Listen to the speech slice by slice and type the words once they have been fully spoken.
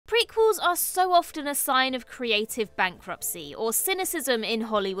Prequels are so often a sign of creative bankruptcy or cynicism in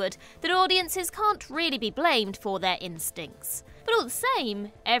Hollywood that audiences can't really be blamed for their instincts. But all the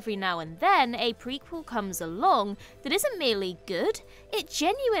same, every now and then a prequel comes along that isn't merely good, it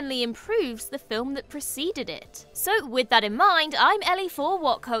genuinely improves the film that preceded it. So with that in mind, I'm Ellie for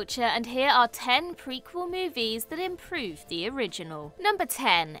What Culture, and here are 10 prequel movies that improved the original. Number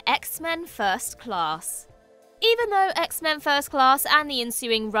 10. X-Men First Class. Even though X-Men First Class and the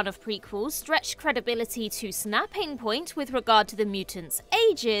ensuing run of prequels stretched credibility to snapping point with regard to the mutants'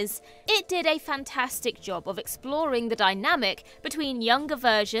 ages, it did a fantastic job of exploring the dynamic between younger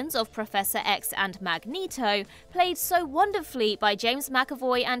versions of Professor X and Magneto, played so wonderfully by James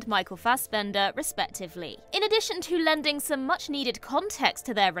McAvoy and Michael Fassbender, respectively. In addition to lending some much-needed context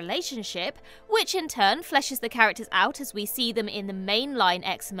to their relationship, which in turn fleshes the characters out as we see them in the mainline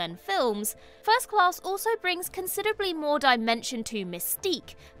X-Men films, First Class also brings considerably more dimension to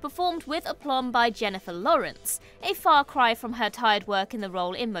Mystique, performed with aplomb by Jennifer Lawrence, a far cry from her tired work in the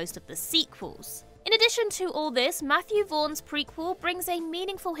role in most of the sequels. In addition to all this, Matthew Vaughn's prequel brings a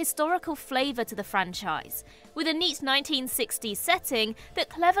meaningful historical flavour to the franchise, with a neat 1960s setting that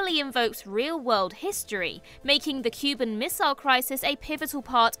cleverly invokes real-world history, making the Cuban Missile Crisis a pivotal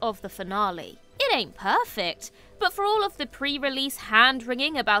part of the finale. It ain't perfect, but for all of the pre-release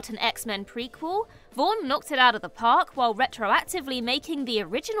hand-wringing about an X-Men prequel, Vaughn knocked it out of the park while retroactively making the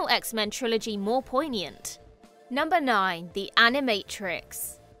original X-Men trilogy more poignant. Number 9. The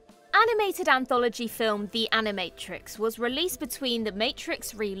Animatrix. Animated anthology film The Animatrix was released between The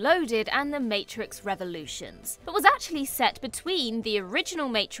Matrix Reloaded and The Matrix Revolutions, but was actually set between the original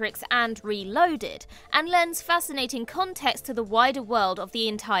Matrix and Reloaded, and lends fascinating context to the wider world of the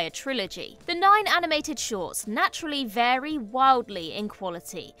entire trilogy. The 9 animated shorts naturally vary wildly in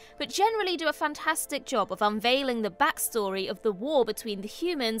quality, but generally do a fantastic job of unveiling the backstory of the war between the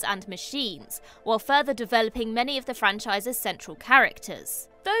humans and machines, while further developing many of the franchise's central characters.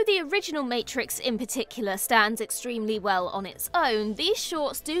 Though the original Matrix in particular stands extremely well on its own, these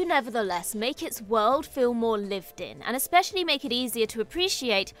shorts do nevertheless make its world feel more lived in, and especially make it easier to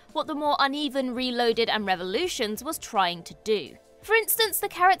appreciate what the more uneven Reloaded and Revolutions was trying to do. For instance, the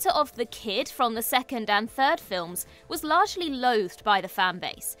character of the Kid from the second and third films was largely loathed by the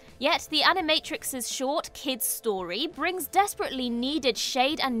fanbase, yet the Animatrix's short Kid's story brings desperately needed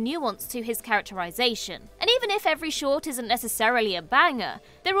shade and nuance to his characterization. And even if every short isn't necessarily a banger,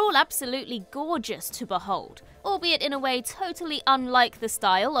 they're all absolutely gorgeous to behold, albeit in a way totally unlike the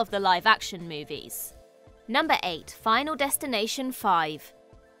style of the live-action movies. Number 8. Final Destination 5.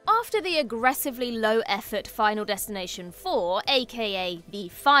 After the aggressively low-effort Final Destination 4, aka The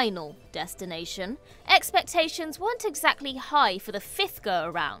Final Destination, expectations weren't exactly high for the 5th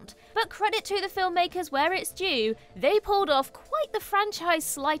go-around, but credit to the filmmakers where it's due, they pulled off quite the franchise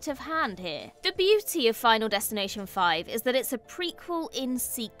sleight of hand here. The beauty of Final Destination 5 is that it's a prequel in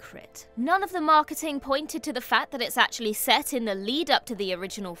secret. None of the marketing pointed to the fact that it's actually set in the lead-up to the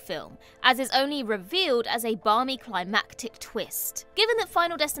original film, as is only revealed as a balmy climactic twist. Given that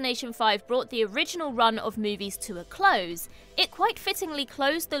Final Destination 5 brought the original run of movies to a close, it quite fittingly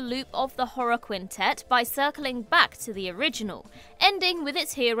closed the loop of the horror quintet by circling back to the original, ending with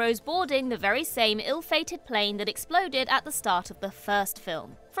its heroes boarding the very same ill-fated plane that exploded at the start of the first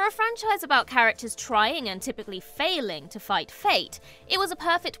film. For a franchise about characters trying and typically failing to fight fate, it was a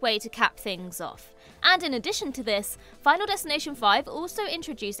perfect way to cap things off. And in addition to this, Final Destination 5 also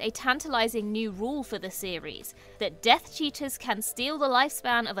introduced a tantalizing new rule for the series, that death cheaters can steal the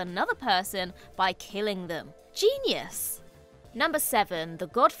lifespan of another person by killing them. Genius! Number 7. The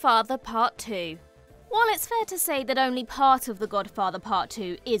Godfather Part 2. While it's fair to say that only part of The Godfather Part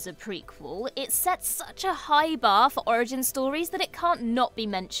 2 is a prequel, it sets such a high bar for origin stories that it can't not be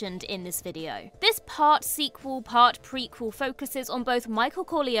mentioned in this video. This part sequel, part prequel focuses on both Michael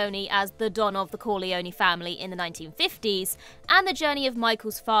Corleone as the Don of the Corleone family in the 1950s, and the journey of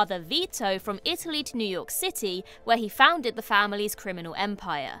Michael's father Vito from Italy to New York City, where he founded the family's criminal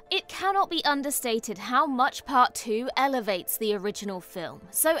empire. It cannot be understated how much Part 2 elevates the original film,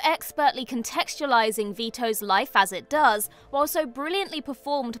 so expertly contextualizing Vito's life as it does, while so brilliantly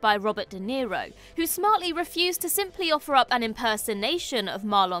performed by Robert De Niro, who smartly refused to simply offer up an impersonation of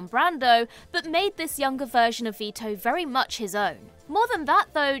Marlon Brando, but made this younger version of Vito very much his own. More than that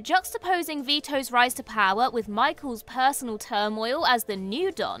though, juxtaposing Vito's rise to power with Michael's personal turmoil as the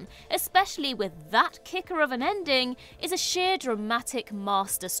new Don, especially with that kicker of an ending, is a sheer dramatic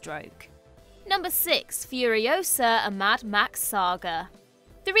masterstroke. Number 6. Furiosa, a Mad Max saga.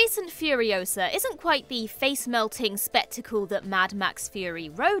 The recent Furiosa isn't quite the face-melting spectacle that Mad Max Fury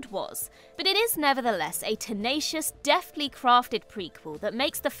Road was, but it is nevertheless a tenacious, deftly crafted prequel that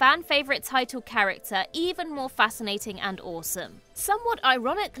makes the fan-favourite title character even more fascinating and awesome. Somewhat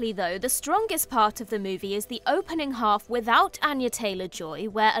ironically though, the strongest part of the movie is the opening half without Anya Taylor-Joy,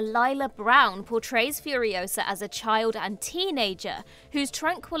 where Lila Brown portrays Furiosa as a child and teenager, whose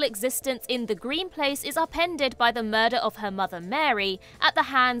tranquil existence in the Green Place is upended by the murder of her mother Mary at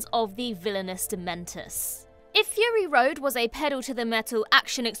the hands of the villainous Dementus. If Fury Road was a pedal-to-the-metal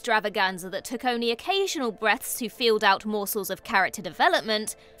action extravaganza that took only occasional breaths to field out morsels of character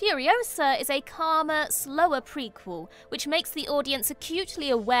development, Furiosa is a calmer, slower prequel, which makes the audience acutely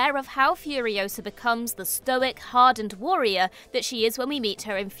aware of how Furiosa becomes the stoic, hardened warrior that she is when we meet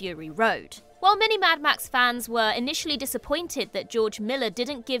her in Fury Road. While many Mad Max fans were initially disappointed that George Miller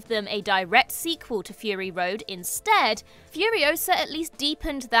didn't give them a direct sequel to Fury Road instead, Furiosa at least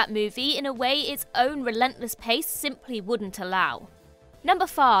deepened that movie in a way its own relentless pace simply wouldn't allow. Number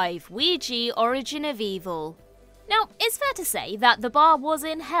 5. Ouija: Origin of Evil. Now, it's fair to say that the bar was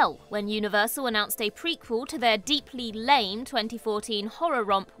in hell when Universal announced a prequel to their deeply lame 2014 horror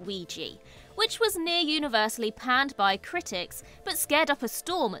romp Ouija, which was near universally panned by critics, but scared up a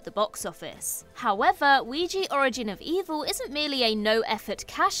storm at the box office. However, Ouija: Origin of Evil isn't merely a no-effort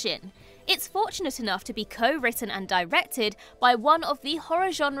cash-in. It's fortunate enough to be co-written and directed by one of the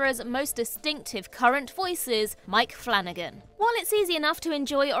horror genre's most distinctive current voices, Mike Flanagan. While it's easy enough to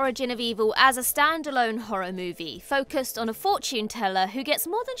enjoy Origin of Evil as a standalone horror movie, focused on a fortune teller who gets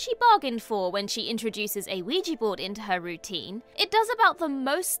more than she bargained for when she introduces a Ouija board into her routine, it does about the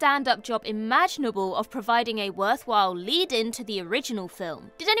most stand-up job imaginable of providing a worthwhile lead-in to the original film.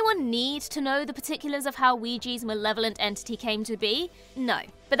 Did anyone need to know the particulars of how Ouija's malevolent entity came to be? No.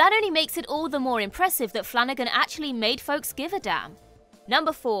 But that only makes it all the more impressive that Flanagan actually made folks give a damn.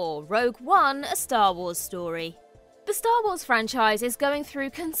 Number 4. Rogue One: A Star Wars Story. The Star Wars franchise is going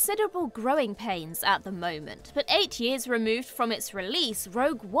through considerable growing pains at the moment, but 8 years removed from its release,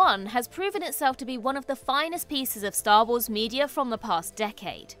 Rogue One has proven itself to be one of the finest pieces of Star Wars media from the past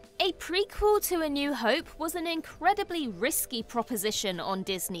decade. A prequel to A New Hope was an incredibly risky proposition on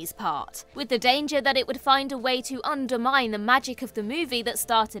Disney's part, with the danger that it would find a way to undermine the magic of the movie that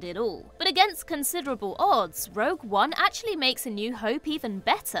started it all. But against considerable odds, Rogue One actually makes A New Hope even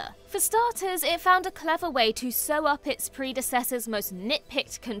better. For starters, it found a clever way to sew up its predecessor's most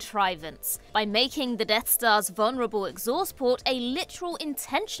nitpicked contrivance, by making the Death Star's vulnerable exhaust port a literal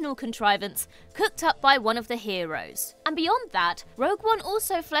intentional contrivance cooked up by one of the heroes. And beyond that, Rogue One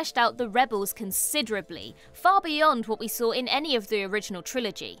also fleshed out the rebels considerably, far beyond what we saw in any of the original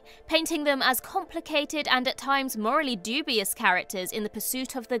trilogy, painting them as complicated and at times morally dubious characters in the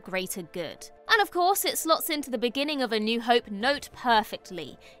pursuit of the greater good. And of course, it slots into the beginning of A New Hope note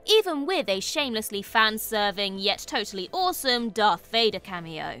perfectly, even with a shamelessly fan-serving yet totally awesome Darth Vader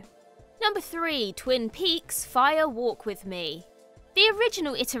cameo. Number 3. Twin Peaks: Fire Walk With Me. The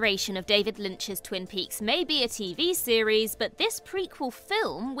original iteration of David Lynch's Twin Peaks may be a TV series, but this prequel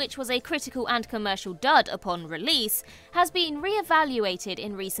film, which was a critical and commercial dud upon release, has been re-evaluated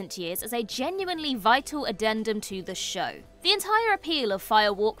in recent years as a genuinely vital addendum to the show. The entire appeal of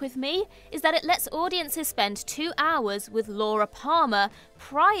Fire Walk With Me is that it lets audiences spend 2 hours with Laura Palmer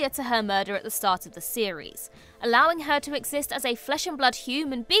prior to her murder at the start of the series, allowing her to exist as a flesh-and-blood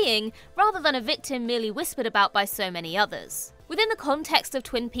human being rather than a victim merely whispered about by so many others. Within the context of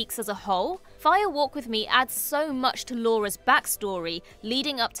Twin Peaks as a whole, Fire Walk With Me adds so much to Laura's backstory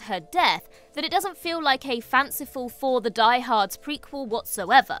leading up to her death that it doesn't feel like a fanciful for the diehards prequel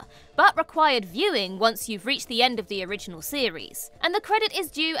whatsoever, but required viewing once you've reached the end of the original series. And the credit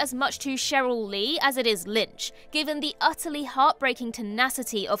is due as much to Cheryl Lee as it is Lynch, given the utterly heartbreaking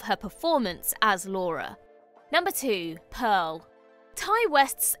tenacity of her performance as Laura. Number 2. Pearl. Ty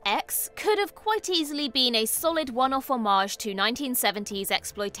West's X could have quite easily been a solid one-off homage to 1970s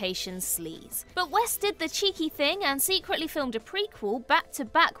exploitation sleaze, but West did the cheeky thing and secretly filmed a prequel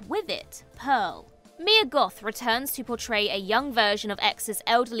back-to-back with it, Pearl. Mia Goth returns to portray a young version of X's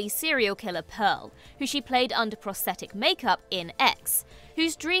elderly serial killer Pearl, who she played under prosthetic makeup in X,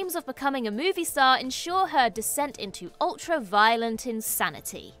 whose dreams of becoming a movie star ensure her descent into ultra-violent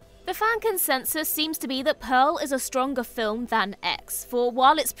insanity. The fan consensus seems to be that Pearl is a stronger film than X, for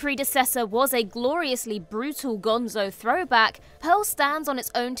while its predecessor was a gloriously brutal gonzo throwback, Pearl stands on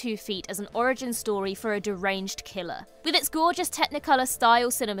its own 2 feet as an origin story for a deranged killer. With its gorgeous Technicolor style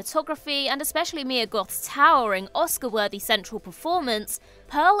cinematography, and especially Mia Goth's towering Oscar-worthy central performance,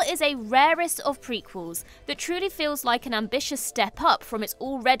 Pearl is a rarest of prequels that truly feels like an ambitious step up from its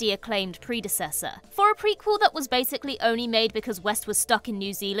already acclaimed predecessor. For a prequel that was basically only made because West was stuck in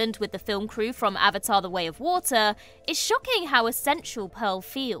New Zealand with the film crew from Avatar: The Way of Water, it's shocking how essential Pearl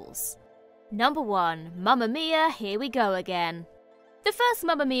feels. Number 1. Mamma Mia, Here We Go Again. The first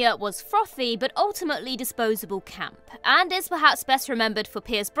Mamma Mia was frothy but ultimately disposable camp, and is perhaps best remembered for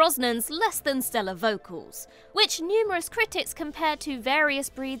Pierce Brosnan's less than stellar vocals, which numerous critics compared to various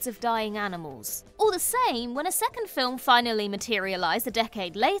breeds of dying animals. All the same, when a second film finally materialised a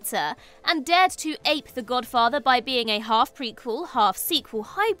decade later, and dared to ape The Godfather by being a half prequel, half sequel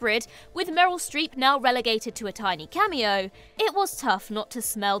hybrid, with Meryl Streep now relegated to a tiny cameo, it was tough not to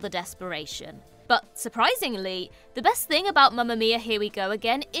smell the desperation. But surprisingly, the best thing about Mamma Mia Here We Go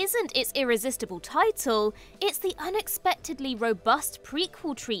Again isn't its irresistible title, it's the unexpectedly robust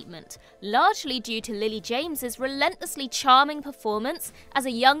prequel treatment, largely due to Lily James's relentlessly charming performance as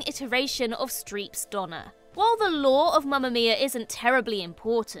a young iteration of Streep's Donna. While the lore of Mamma Mia isn't terribly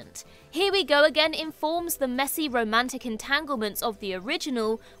important, Here We Go Again informs the messy romantic entanglements of the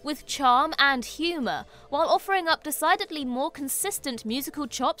original with charm and humour, while offering up decidedly more consistent musical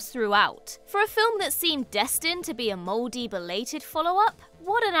chops throughout. For a film that seemed destined to be a mouldy, belated follow-up,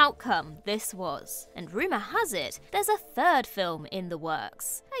 what an outcome this was. And rumour has it, there's a third film in the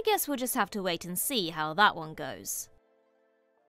works. I guess we'll just have to wait and see how that one goes.